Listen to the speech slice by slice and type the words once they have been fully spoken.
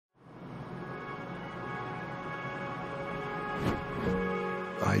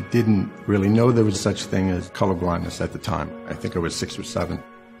didn't really know there was such thing as color blindness at the time. I think I was 6 or 7.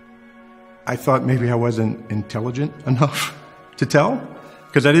 I thought maybe I wasn't intelligent enough to tell,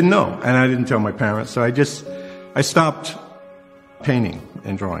 because I didn't know, and I didn't tell my parents, so I stopped painting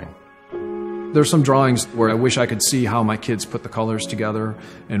and drawing. There's some drawings where I wish I could see how my kids put the colors together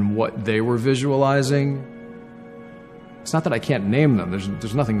and what they were visualizing. It's not that I can't name them,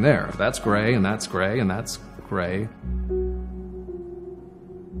 there's nothing there. That's gray, and that's gray, and that's gray.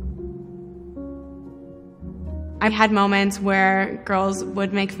 I've had moments where girls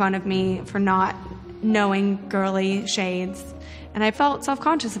would make fun of me for not knowing girly shades, and I felt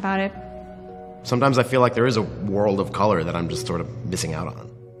self-conscious about it. Sometimes I feel like there is a world of color that I'm just sort of missing out on.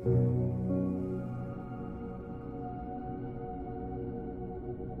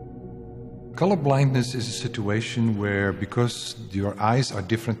 Color blindness is a situation where, because your eyes are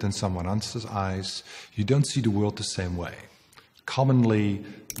different than someone else's eyes, you don't see the world the same way. Commonly,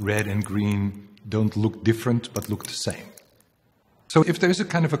 red and green don't look different, but look the same. So if there is a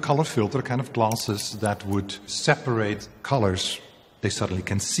kind of a color filter, a kind of glasses that would separate colors, they suddenly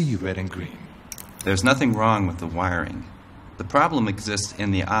can see red and green. There's nothing wrong with the wiring. The problem exists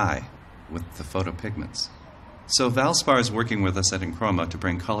in the eye with the photopigments. So Valspar is working with us at Enchroma to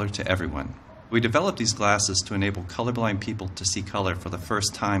bring color to everyone. We developed these glasses to enable colorblind people to see color for the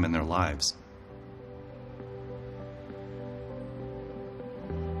first time in their lives.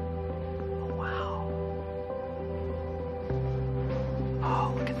 Wow.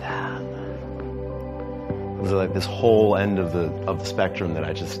 Oh, look at that. There's like this whole end of the spectrum that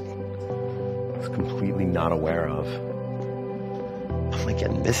I just was completely not aware of. I'm like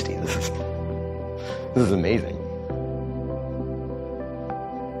getting misty. This is amazing.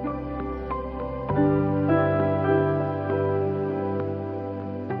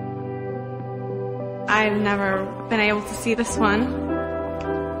 I've never been able to see this one.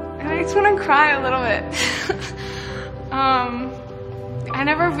 I just want to cry a little bit. I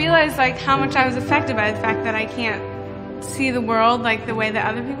never realized how much I was affected by the fact that I can't see the world like the way that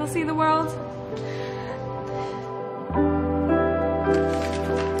other people see the world.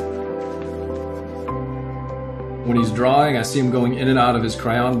 When he's drawing, I see him going in and out of his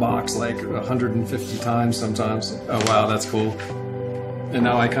crayon box like 150 times sometimes. Oh wow, that's cool. And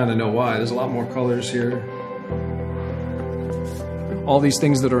now I kind of know why. There's a lot more colors here. All these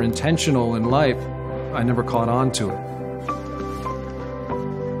things that are intentional in life, I never caught on to it.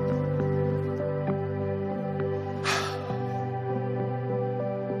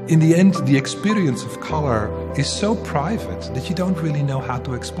 In the end, the experience of color is so private that you don't really know how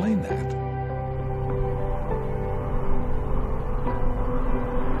to explain that.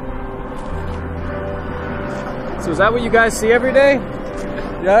 So is that what you guys see every day?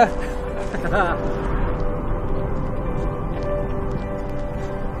 Yeah?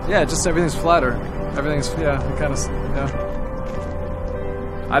 Yeah, just everything's flatter. Everything's, yeah, kind of, yeah.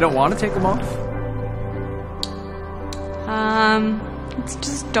 I don't want to take them off. It's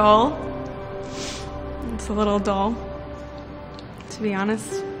just dull. It's a little dull, to be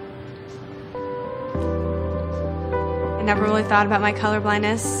honest. I never really thought about my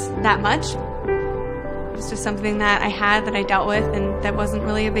colorblindness that much. It was just something that I had, that I dealt with, and that wasn't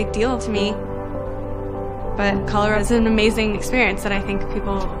really a big deal to me. But color is an amazing experience that I think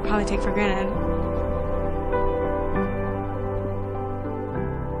people probably take for granted.